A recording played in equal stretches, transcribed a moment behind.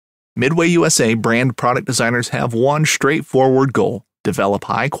Midway USA brand product designers have one straightforward goal: develop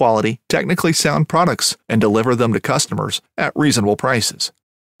high-quality, technically sound products and deliver them to customers at reasonable prices.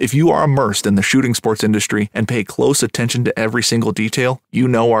 If you are immersed in the shooting sports industry and pay close attention to every single detail, you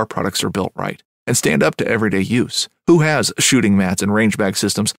know our products are built right and stand up to everyday use. Who has shooting mats and range bag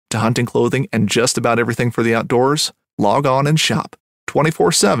systems to hunting clothing and just about everything for the outdoors? Log on and shop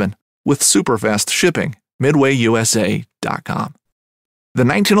 24/7 with super fast shipping. MidwayUSA.com. The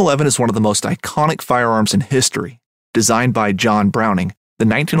 1911 is one of the most iconic firearms in history. Designed by John Browning, the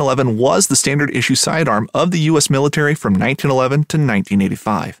 1911 was the standard issue sidearm of the U.S. military from 1911 to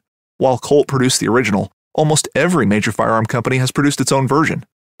 1985. While Colt produced the original, almost every major firearm company has produced its own version.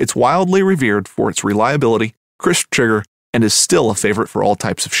 It's wildly revered for its reliability, crisp trigger, and is still a favorite for all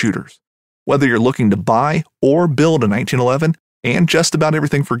types of shooters. Whether you're looking to buy or build a 1911 and just about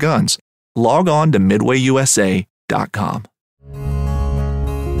everything for guns, log on to MidwayUSA.com.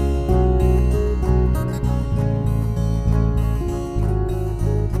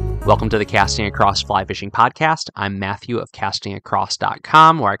 Welcome to the Casting Across Fly Fishing Podcast. I'm Matthew of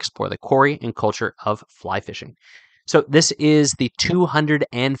castingacross.com, where I explore the quarry and culture of fly fishing. So this is the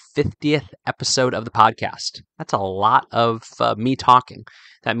 250th episode of the podcast. That's a lot of me talking.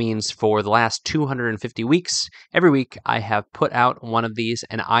 That means for the last 250 weeks, every week I have put out one of these,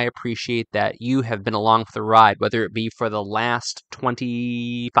 and I appreciate that you have been along for the ride, whether it be for the last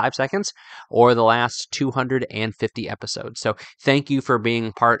 25 seconds or the last 250 episodes. So thank you for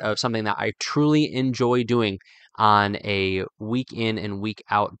being part of something that I truly enjoy doing on a week in and week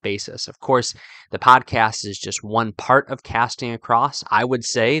out basis. Of course, the podcast is just one part of Casting Across. I would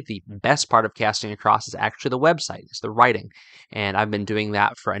say the best part of Casting Across is actually the website, it's the writing. And I've been doing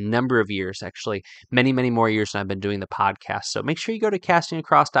that for a number of years, actually many, many more years than I've been doing the podcast. So make sure you go to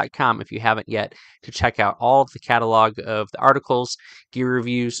castingacross.com if you haven't yet to check out all of the catalog of the articles, gear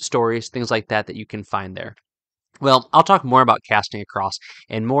reviews, stories, things like that you can find there. Well, I'll talk more about Casting Across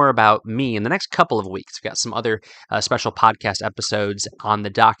and more about me in the next couple of weeks. We've got some other special podcast episodes on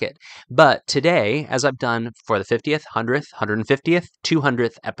the docket. But today, as I've done for the 50th, 100th, 150th,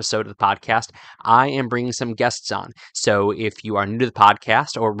 200th episode of the podcast, I am bringing some guests on. So if you are new to the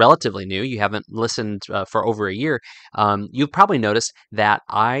podcast or relatively new, you haven't listened for over a year, you've probably noticed that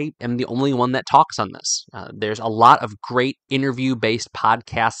I am the only one that talks on this. There's a lot of great interview-based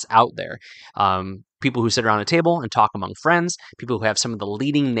podcasts out there. People who sit around a table and talk among friends, people who have some of the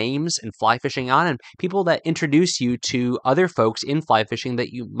leading names in fly fishing on, and people that introduce you to other folks in fly fishing that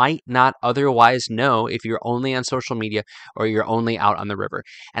you might not otherwise know if you're only on social media or you're only out on the river.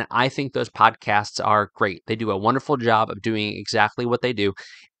 And I think those podcasts are great. They do a wonderful job of doing exactly what they do.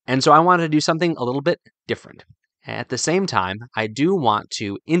 And so I wanted to do something a little bit different. At the same time, I do want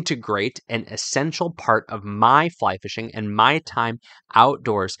to integrate an essential part of my fly fishing and my time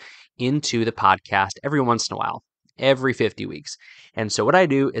outdoors into the podcast every once in a while, every 50 weeks. And so what I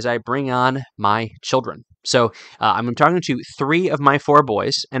do is I bring on my children. So I'm talking to 3 of my 4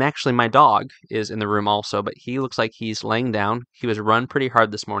 boys, and actually my dog is in the room also, but he looks like he's laying down. He was run pretty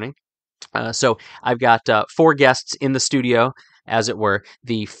hard this morning. So I've got 4 guests in the studio, as it were.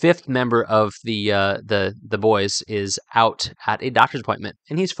 The 5th member of the boys is out at a doctor's appointment,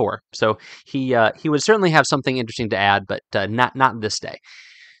 and he's 4. So he would certainly have something interesting to add, but not this day.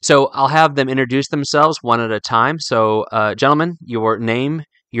 So I'll have them introduce themselves one at a time. So gentlemen, your name,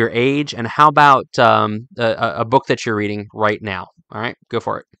 your age, and how about a book that you're reading right now? All right, go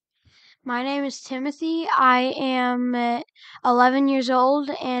for it. My name is Timothy. I am 11 years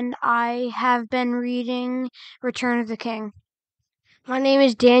old, and I have been reading Return of the King. My name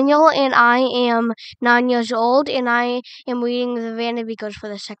is Daniel, and I am 9 years old, and I am reading The Vanity Ghost for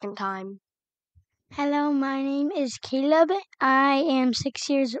the second time. Hello, my name is Caleb. I am 6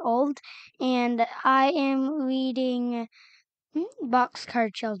 years old, and I am reading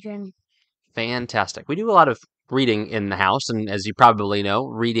Boxcar Children. Fantastic. We do a lot of reading in the house, and as you probably know,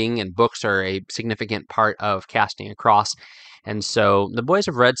 reading and books are a significant part of Casting Across. And so the boys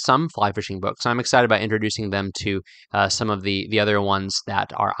have read some fly fishing books. I'm excited about introducing them to some of the other ones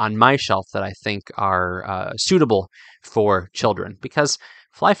that are on my shelf that I think are suitable for children, because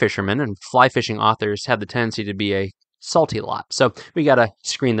fly fishermen and fly fishing authors have the tendency to be a salty lot. So we got to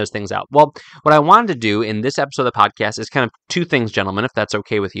screen those things out. Well, what I wanted to do in this episode of the podcast is kind of 2 things, gentlemen, if that's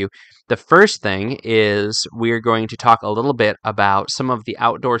okay with you. The first thing is we're going to talk a little bit about some of the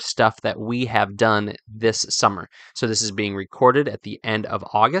outdoor stuff that we have done this summer. So this is being recorded at the end of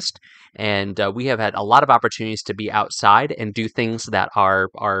August, and we have had a lot of opportunities to be outside and do things that are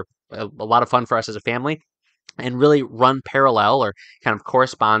a lot of fun for us as a family. and really run parallel or kind of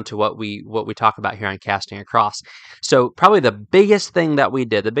correspond to what we talk about here on Casting Across. So probably the biggest thing that we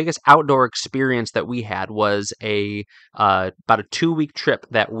did, the biggest outdoor experience that we had was about a 2-week trip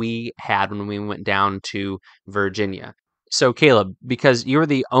that we had when we went down to Virginia. So Caleb, because you're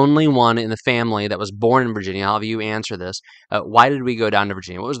the only one in the family that was born in Virginia, I'll have you answer this. Why did we go down to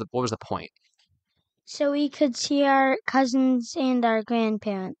Virginia? What was the point? So we could see our cousins and our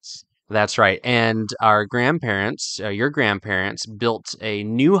grandparents. That's right. And our grandparents, your grandparents, built a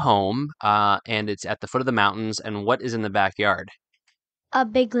new home, and it's at the foot of the mountains. And what is in the backyard? A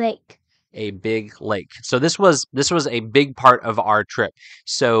big lake. A big lake. So this was a big part of our trip.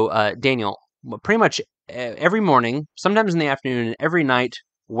 So Daniel, pretty much every morning, sometimes in the afternoon, and every night,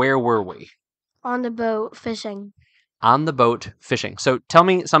 where were we? On the boat fishing. On the boat fishing. So tell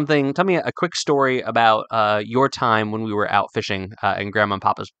me something. Tell me a quick story about your time when we were out fishing in Grandma and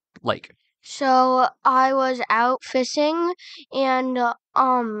Papa's lake. So I was out fishing, and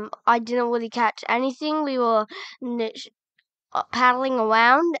I didn't really catch anything. We were paddling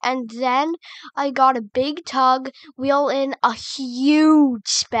around, and then I got a big tug, wheel in a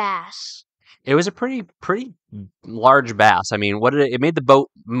huge bass. It was a pretty large bass. I mean, it made the boat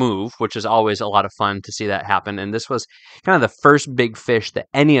move, which is always a lot of fun to see that happen. And this was kind of the first big fish that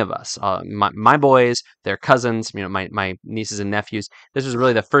any of us, my boys, their cousins, my nieces and nephews, this was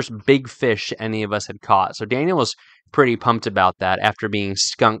really the first big fish any of us had caught. So Daniel was pretty pumped about that after being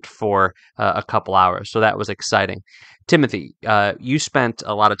skunked for a couple hours. So that was exciting. Timothy, you spent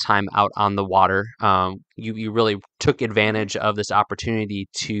a lot of time out on the water. You really took advantage of this opportunity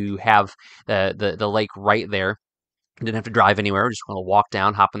to have the lake right there. Didn't have to drive anywhere. Just want to walk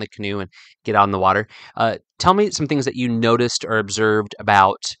down, hop in the canoe, and get out on the water. Tell me some things that you noticed or observed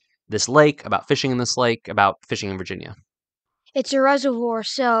about this lake, about fishing in this lake, about fishing in Virginia. It's a reservoir,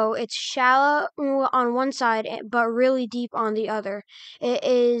 so it's shallow on one side, but really deep on the other. It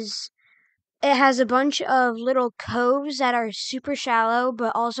has a bunch of little coves that are super shallow,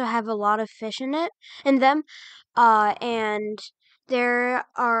 but also have a lot of fish in them. And there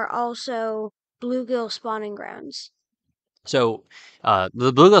are also bluegill spawning grounds. So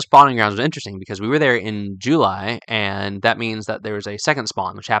the bluegill spawning grounds was interesting because we were there in July, and that means that there's a second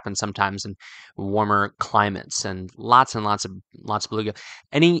spawn, which happens sometimes in warmer climates, and lots of bluegill.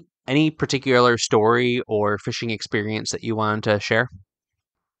 Any particular story or fishing experience that you wanted to share?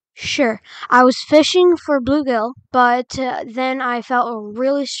 Sure, I was fishing for bluegill, but then I felt a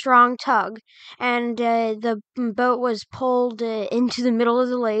really strong tug, and the boat was pulled into the middle of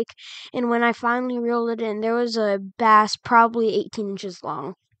the lake. And when I finally reeled it in, there was a bass probably 18 inches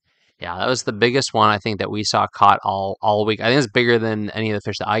long. Yeah, that was the biggest one I think that we saw caught all week. I think it's bigger than any of the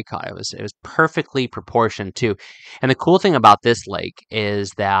fish that I caught. It was perfectly proportioned too. And the cool thing about this lake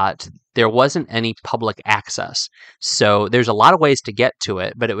is that there wasn't any public access. So there's a lot of ways to get to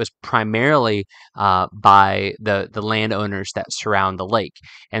it, but it was primarily by the landowners that surround the lake.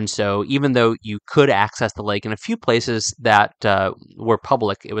 And so even though you could access the lake in a few places that were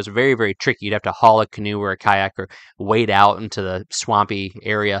public, it was very, very tricky. You'd have to haul a canoe or a kayak or wade out into the swampy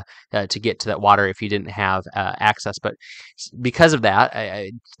area to get to that water if you didn't have access. But because of that,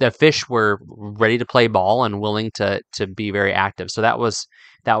 the fish were ready to play ball and willing to be very active. So that was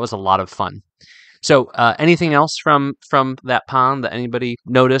a lot of fun. So anything else from that pond that anybody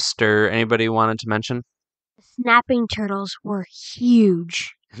noticed or anybody wanted to mention? Snapping turtles were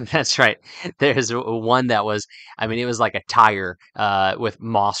huge. That's right. There's one that was, I mean, it was like a tire with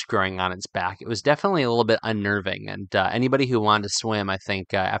moss growing on its back. It was definitely a little bit unnerving, and anybody who wanted to swim, I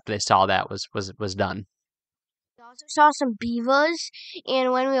think, after they saw that was done. We also saw some beavers,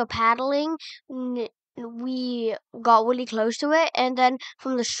 and when we were paddling, we got really close to it, and then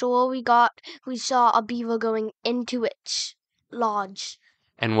from the shore we saw a beaver going into its lodge,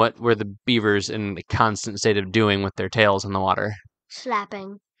 And what were the beavers in a constant state of doing with their tails in the water?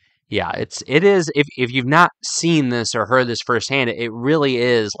 slapping. Yeah, it is if you've not seen this or heard this firsthand, it really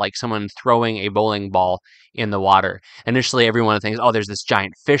is like someone throwing a bowling ball in the water. Initially everyone thinks, "Oh, there's this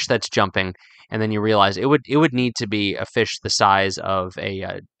giant fish that's jumping." And then you realize it would need to be a fish the size of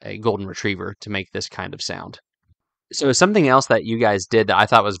a golden retriever to make this kind of sound. So something else that you guys did that I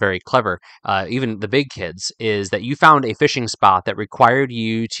thought was very clever, even the big kids, is that you found a fishing spot that required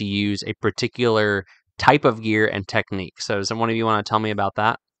you to use a particular type of gear and technique. So does one of you want to tell me about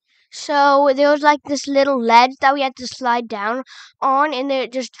that? So there was like this little ledge that we had to slide down on, and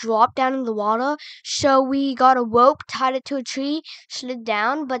it just dropped down in the water. So we got a rope, tied it to a tree, slid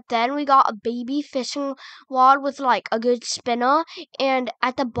down, but then we got a baby fishing rod with like a good spinner, and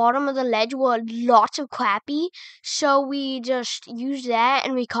at the bottom of the ledge were lots of crappie. So we just used that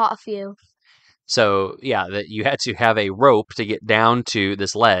and we caught a few. So yeah, that you had to have a rope to get down to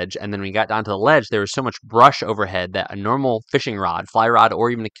this ledge, and then when you got down to the ledge, there was so much brush overhead that a normal fishing rod, fly rod, or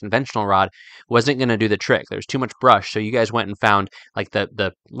even a conventional rod wasn't going to do the trick. There was too much brush, so you guys went and found like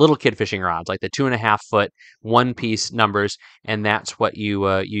the little kid fishing rods, like the 2.5 foot one piece numbers, and that's what you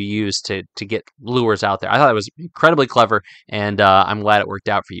use to get lures out there. I thought it was incredibly clever, and I'm glad it worked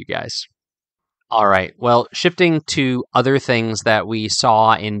out for you guys. All right. Well, shifting to other things that we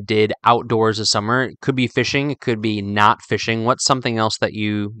saw and did outdoors this summer. It could be fishing, it could be not fishing. What's something else that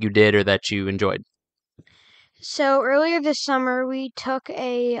you did or that you enjoyed? So earlier this summer, we took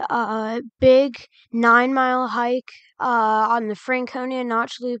a big 9 mile hike on the Franconia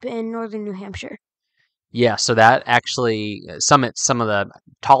Notch Loop in northern New Hampshire. Yeah, so that actually summits some of the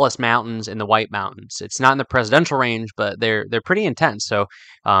tallest mountains in the White Mountains. It's not in the presidential range, but they're pretty intense. So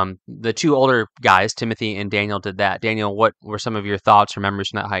the two older guys, Timothy and Daniel, did that. Daniel, what were some of your thoughts or memories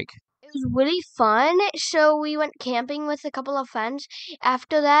from that hike? It was really fun. So we went camping with a couple of friends.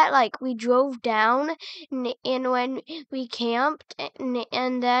 After that, like we drove down, and when we camped,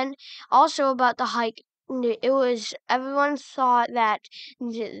 and then also about the hike, it was everyone thought that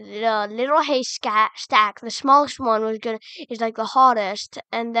the little haystack stack, the smallest one, was gonna is like the hardest,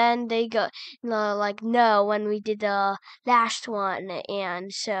 and then they go like no when we did the last one,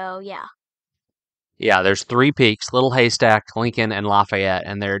 and so yeah. Yeah, there's three peaks, Little Haystack, Lincoln, and Lafayette,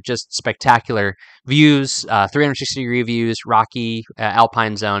 and they're just spectacular views, 360-degree views, rocky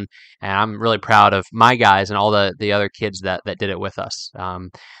alpine zone, and I'm really proud of my guys and all the other kids that did it with us.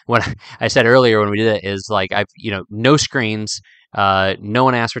 What I said earlier when we did it is like no screens, no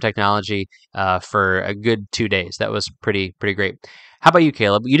one asked for technology for a good 2 days. That was pretty great. How about you,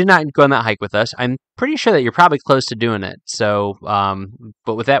 Caleb? You did not go on that hike with us. I'm pretty sure that you're probably close to doing it. So,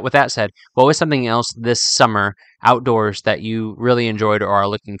 but with that said, what was something else this summer outdoors that you really enjoyed or are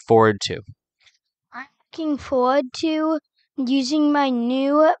looking forward to? I'm looking forward to using my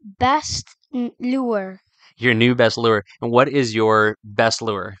new best lure. Your new best lure. And what is your best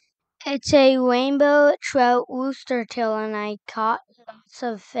lure? It's a rainbow trout rooster tail, and I caught lots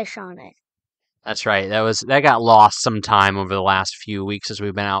of fish on it. That's right. That got lost some time over the last few weeks as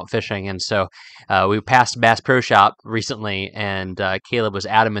we've been out fishing, and so we passed Bass Pro Shop recently, and Caleb was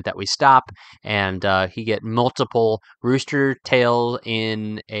adamant that we stop and he get multiple rooster tail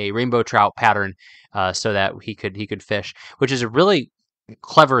in a rainbow trout pattern, so that he could fish, which is a really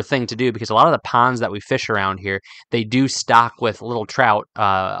clever thing to do because a lot of the ponds that we fish around here they do stock with little trout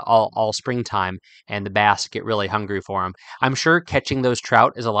all springtime, and the bass get really hungry for them. I'm sure catching those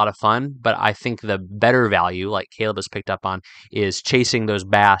trout is a lot of fun, but I think the better value, like Caleb has picked up on, is chasing those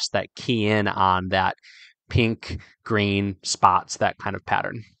bass that key in on that pink, green spots, that kind of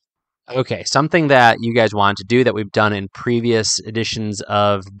pattern. Okay, something that you guys wanted to do that we've done in previous editions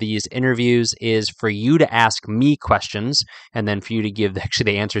of these interviews is for you to ask me questions and then for you to give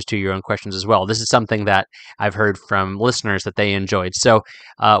actually the answers to your own questions as well. This is something that I've heard from listeners that they enjoyed. So,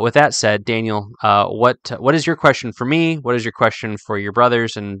 with that said, Daniel, what is your question for me? What is your question for your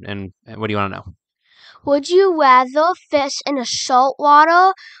brothers? And what do you want to know? Would you rather fish in a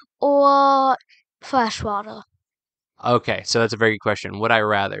saltwater or freshwater? Okay, so that's a very good question. Would I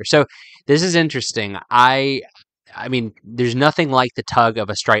rather? So this is interesting. I mean, there's nothing like the tug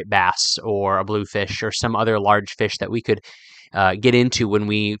of a striped bass or a bluefish or some other large fish that we could get into when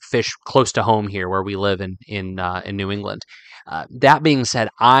we fish close to home here, where we live in New England. That being said,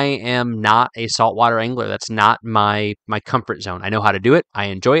 I am not a saltwater angler. That's not my comfort zone. I know how to do it. I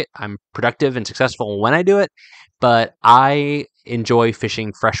enjoy it. I'm productive and successful when I do it, but I enjoy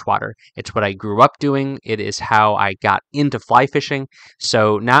fishing freshwater. It's what I grew up doing. It is how I got into fly fishing.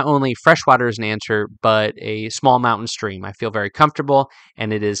 So not only freshwater is an answer, but a small mountain stream. I feel very comfortable,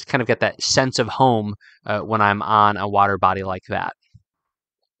 and it is kind of got that sense of home when I'm on a water body like that.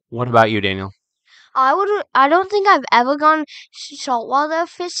 What about you, Daniel? I don't think I've ever gone saltwater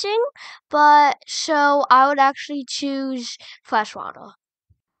fishing, but so I would actually choose freshwater.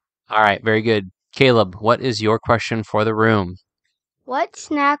 All right, very good. Caleb, what is your question for the room? What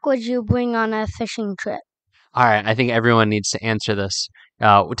snack would you bring on a fishing trip? All right, I think everyone needs to answer this.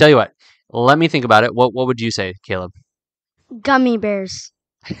 We'll tell you what. Let me think about it. What would you say, Caleb? Gummy bears.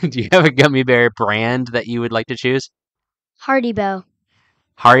 Do you have a gummy bear brand that you would like to choose? Haribo.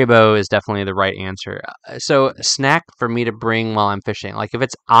 Haribo is definitely the right answer. So, a snack for me to bring while I'm fishing, like if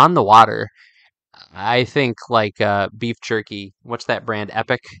it's on the water, I think like beef jerky. What's that brand?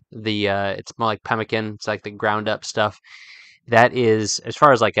 Epic. It's more like pemmican. It's like the ground up stuff. That is, as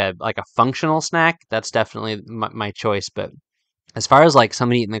far as like a functional snack, that's definitely my choice. But as far as like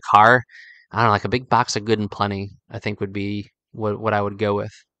somebody in the car, I don't know, like a big box of Good and Plenty, I think would be what I would go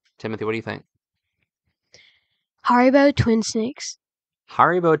with. Timothy, what do you think? Haribo Twin Snakes.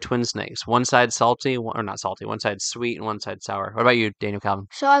 Haribo Twin Snakes. One side salty, or not salty. One side sweet and one side sour. What about you, Daniel Calvin?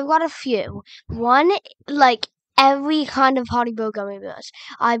 So I've got a few. One, like every kind of Haribo gummy bears.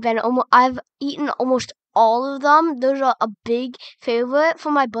 I've eaten almost all of them. Those are a big favorite.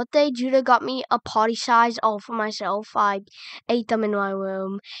 For my birthday, Judah got me a party size all for myself. I ate them in my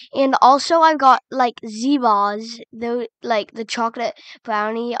room. And also I've got like Z-Bars. Like the chocolate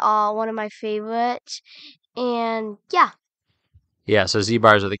brownie are one of my favorites. And yeah. Yeah, so Z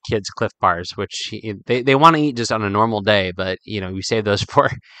bars are the kids' Cliff bars, which they want to eat just on a normal day, but we save those for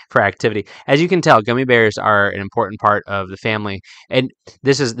activity. As you can tell, gummy bears are an important part of the family, and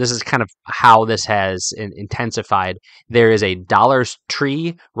this is kind of how this has intensified. There is a Dollar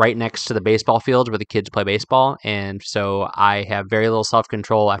Tree right next to the baseball field where the kids play baseball, and so I have very little self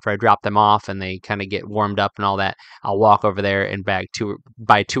control after I drop them off and they kind of get warmed up and all that. I'll walk over there and buy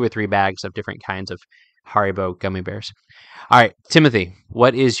 2 or 3 bags of different kinds of Haribo gummy bears. All right, Timothy,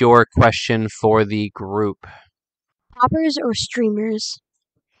 what is your question for the group? Poppers or streamers?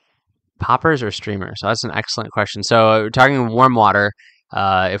 Poppers or streamers? So that's an excellent question. So we're talking warm water.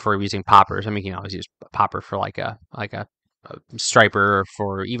 If we're using poppers, I mean, you can always use a popper for like a striper,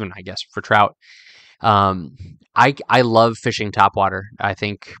 for even I guess for trout. I love fishing topwater. I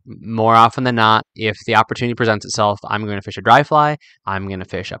think more often than not, if the opportunity presents itself, I'm going to fish a dry fly. I'm going to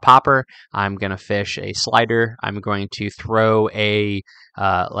fish a popper. I'm going to fish a slider. I'm going to throw a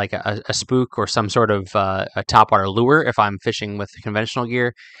spook or some sort of a topwater lure if I'm fishing with conventional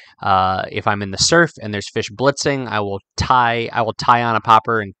gear. If I'm in the surf and there's fish blitzing, I will tie on a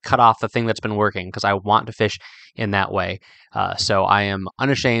popper and cut off the thing that's been working because I want to fish in that way. So I am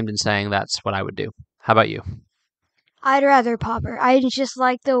unashamed in saying that's what I would do. How about you? I'd rather popper. I just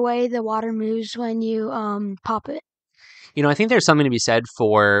like the way the water moves when you pop it. I think there's something to be said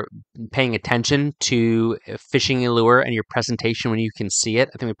for paying attention to fishing a lure and your presentation when you can see it.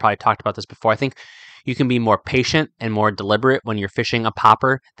 I think we probably talked about this before. I think you can be more patient and more deliberate when you're fishing a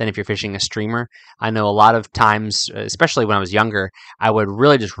popper than if you're fishing a streamer. I know a lot of times, especially when I was younger, I would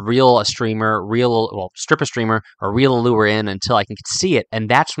really just strip a streamer or reel a lure in until I can see it. And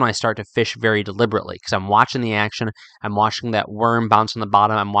that's when I start to fish very deliberately because I'm watching the action. I'm watching that worm bounce on the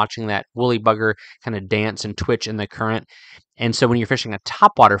bottom. I'm watching that woolly bugger kind of dance and twitch in the current. And so when you're fishing a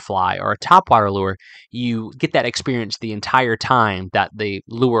topwater fly or a topwater lure, you get that experience the entire time that the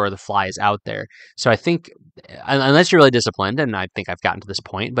lure or the fly is out there. So I think, unless you're really disciplined, and I think I've gotten to this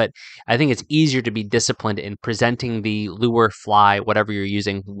point, but I think it's easier to be disciplined in presenting the lure, fly, whatever you're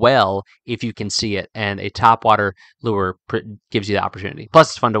using well if you can see it. And a topwater lure gives you the opportunity.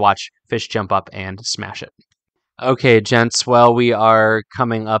 Plus, it's fun to watch fish jump up and smash it. Okay, gents. Well, we are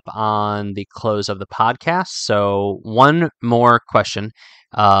coming up on the close of the podcast. So, one more question.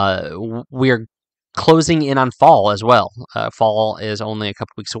 We are closing in on fall as well. Fall is only a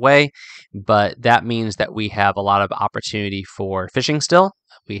couple weeks away, but that means that we have a lot of opportunity for fishing still.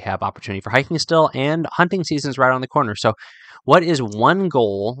 We have opportunity for hiking still, and hunting season is right on the corner. So, what is one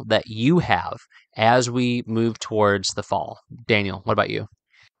goal that you have as we move towards the fall? Daniel, what about you?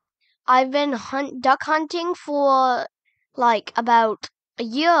 I've been duck hunting for like about a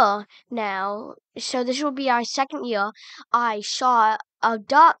year now. So this will be our second year. I shot a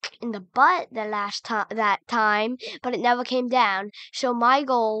duck in the butt that time, but it never came down. So my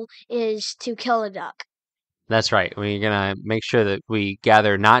goal is to kill a duck. That's right. We're going to make sure that we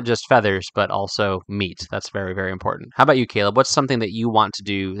gather not just feathers, but also meat. That's very, very important. How about you, Caleb? What's something that you want to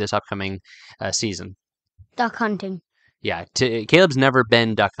do this upcoming season? Duck hunting. Yeah, Caleb's never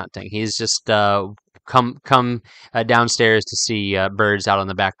been duck hunting. He's just come downstairs to see birds out on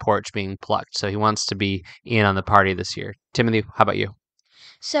the back porch being plucked. So he wants to be in on the party this year. Timothy, how about you?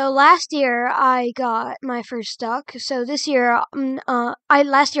 So last year I got my first duck. So this year,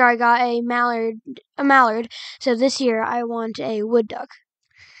 last year I got a mallard. So this year I want a wood duck.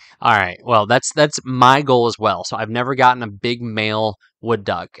 All right. Well, that's my goal as well. So I've never gotten a big male wood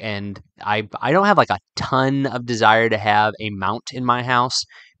duck, and I don't have like a ton of desire to have a mount in my house,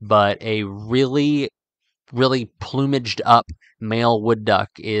 but a really plumaged up male wood duck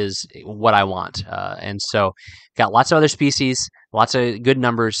is what I want. And so got lots of other species, lots of good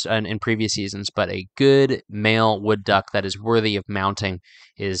numbers in previous seasons, but a good male wood duck that is worthy of mounting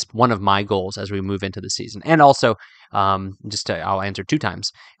is one of my goals as we move into the season. And also, I'll answer 2 times,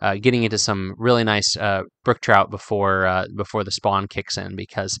 getting into some really nice brook trout before the spawn kicks in,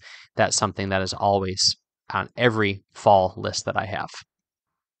 because that's something that is always on every fall list that I have.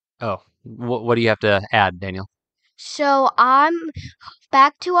 Oh, what do you have to add, Daniel? So I'm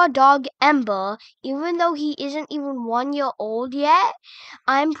back to our dog Ember. Even though he isn't even 1 year old yet,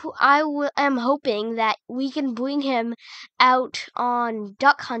 am hoping that we can bring him out on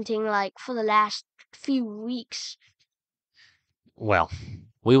duck hunting like for the last few weeks. Well,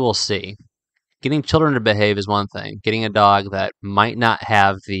 we will see. Getting children to behave is one thing. Getting a dog that might not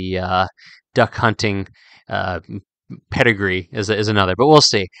have the duck hunting uh, pedigree is another. But we'll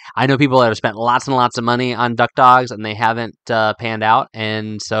see. I know people that have spent lots and lots of money on duck dogs and they haven't panned out,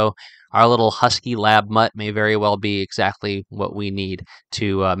 and so our little husky lab mutt may very well be exactly what we need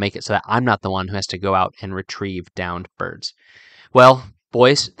to make it so that I'm not the one who has to go out and retrieve downed birds. Well,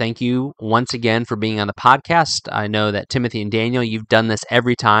 boys, thank you once again for being on the podcast. I know that Timothy and Daniel, you've done this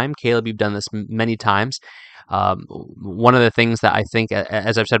every time. Caleb, you've done this many times. One of the things that I think,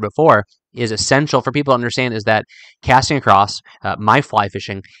 as I've said before, is essential for people to understand is that casting across, my fly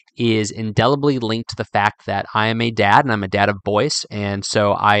fishing, is indelibly linked to the fact that I am a dad and I'm a dad of boys. And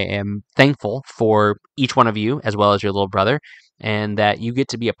so I am thankful for each one of you as well as your little brother, and that you get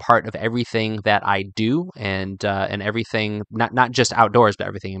to be a part of everything that I do, and everything, not just outdoors, but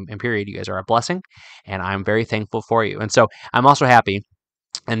everything in period. You guys are a blessing, and I'm very thankful for you. And so I'm also happy.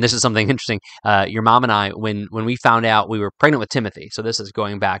 And this is something interesting. Your mom and I, when we found out we were pregnant with Timothy, so this is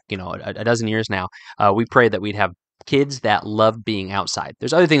going back, a dozen years now. We prayed that we'd have kids that love being outside.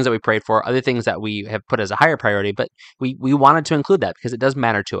 There's other things that we prayed for, other things that we have put as a higher priority, but we wanted to include that because it does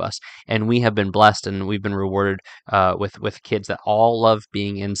matter to us, and we have been blessed and we've been rewarded with kids that all love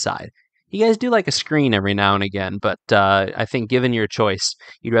being inside. You guys do like a screen every now and again, but I think given your choice,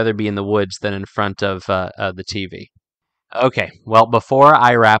 you'd rather be in the woods than in front of the TV. Okay, well, before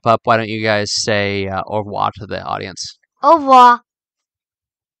I wrap up, why don't you guys say au revoir to the audience? Au revoir.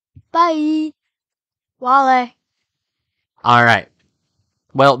 Bye. Wale. All right.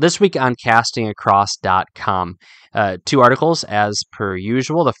 Well, this week on castingacross.com, two articles as per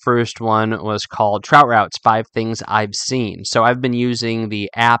usual. The first one was called Trout Routes, 5 Things I've Seen. So I've been using the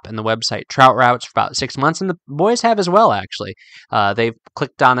app and the website Trout Routes for about 6 months, and the boys have as well, actually. They've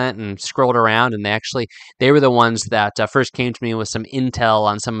clicked on it and scrolled around, and they were the ones that first came to me with some intel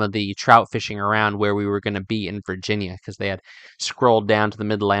on some of the trout fishing around where we were going to be in Virginia, because they had scrolled down to the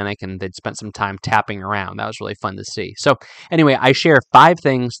Mid-Atlantic and they'd spent some time tapping around. That was really fun to see. So anyway, I share 5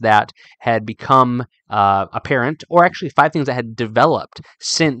 things that had become apparent, or actually 5 things that had developed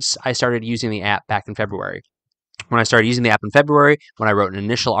since I started using the app back in February. When I started using the app in February, when I wrote an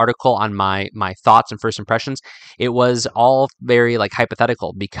initial article on my thoughts and first impressions, it was all very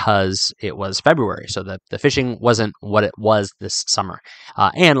hypothetical because it was February. So the fishing wasn't what it was this summer.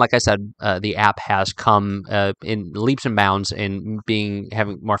 And like I said, the app has come in leaps and bounds in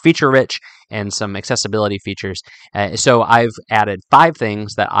having more feature rich and some accessibility features. So I've added 5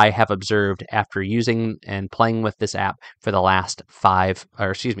 things that I have observed after using and playing with this app for the last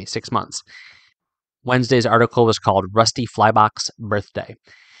 6 months. Wednesday's article was called Rusty Flybox Birthday.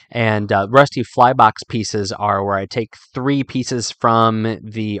 And Rusty Flybox pieces are where I take 3 pieces from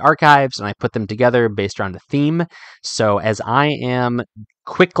the archives and I put them together based around a theme. So as I am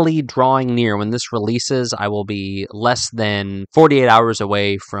quickly drawing near when this releases, I will be less than 48 hours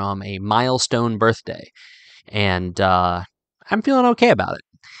away from a milestone birthday. And I'm feeling okay about it.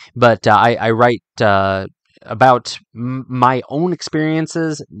 But I write about my own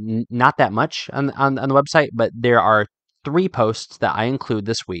experiences, not that much on the website, but there are 3 posts that I include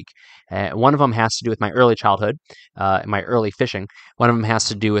this week. One of them has to do with my early childhood, my early fishing. One of them has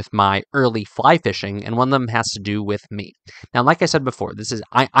to do with my early fly fishing, and one of them has to do with me. Now, like I said before,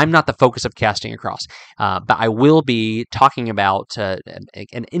 I'm not the focus of Casting Across, but I will be talking about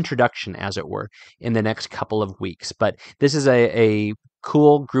an introduction, as it were, in the next couple of weeks. But this is a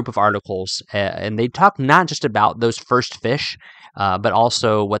cool group of articles, and they talk not just about those first fish, but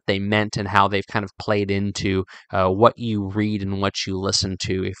also what they meant and how they've kind of played into what you read and what you listen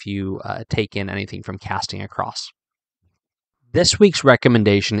to if you take in anything from Casting Across. This week's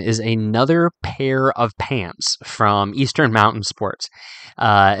recommendation is another pair of pants from Eastern Mountain Sports.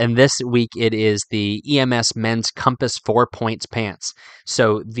 And this week it is the EMS Men's Compass 4 Points pants.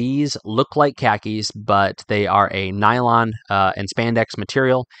 So these look like khakis, but they are a nylon and spandex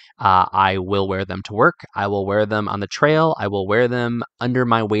material. I will wear them to work. I will wear them on the trail. I will wear them under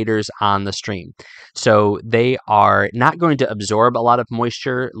my waders on the stream. So they are not going to absorb a lot of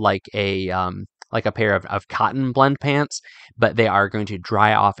moisture like a like a pair of cotton blend pants, but they are going to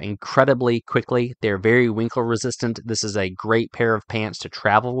dry off incredibly quickly. They're very wrinkle resistant. This is a great pair of pants to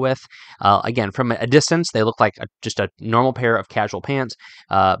travel with. Again, from a distance, they look like just a normal pair of casual pants,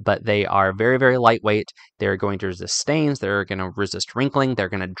 but they are very, very lightweight. They're going to resist stains. They're going to resist wrinkling. They're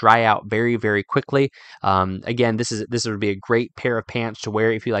going to dry out very, very quickly. Again, this would be a great pair of pants to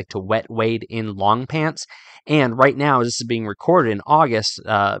wear if you like to wet wade in long pants. And right now, as this is being recorded in August,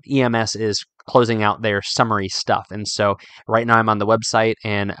 EMS is closing out their summery stuff. And so right now I'm on the website,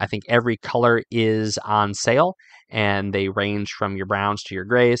 and I think every color is on sale, and they range from your browns to your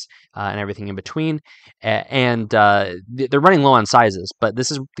grays and everything in between. And they're running low on sizes, but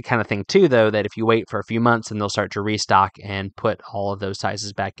this is the kind of thing too, though, that if you wait for a few months, and they'll start to restock and put all of those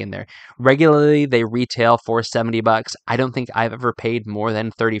sizes back in there. Regularly, they retail for $70. I don't think I've ever paid more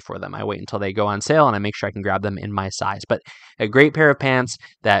than $30 for them. I wait until they go on sale, and I make sure I can grab them in my size. But a great pair of pants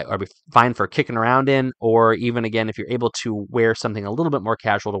that are fine for kicking around in, or even, again, if you're able to wear something a little bit more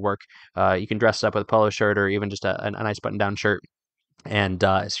casual to work, you can dress it up with a polo shirt or even just a nice button-down shirt. And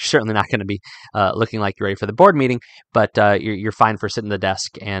it's certainly not going to be looking like you're ready for the board meeting, but you're fine for sitting at the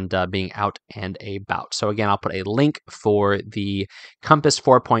desk and being out and about. So again, I'll put a link for the Compass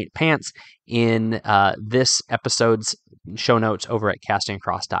 4-point pants in this episode's show notes over at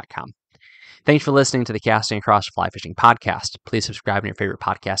castingacross.com. Thanks for listening to the Casting Across Fly Fishing Podcast. Please subscribe in your favorite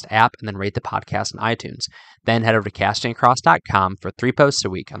podcast app and then rate the podcast on iTunes. Then head over to castingacross.com for 3 posts a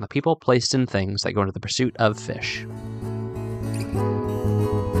week on the people, places, and things that go into the pursuit of fish.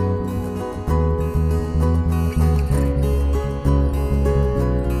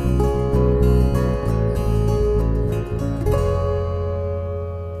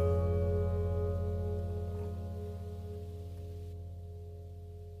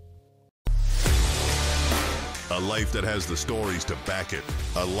 A life that has the stories to back it.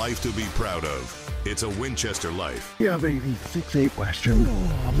 A life to be proud of. It's a Winchester life. Yeah, baby. 6'8" Western.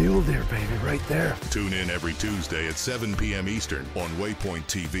 Oh, mule deer, baby, right there. Tune in every Tuesday at 7 p.m. Eastern on Waypoint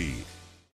TV.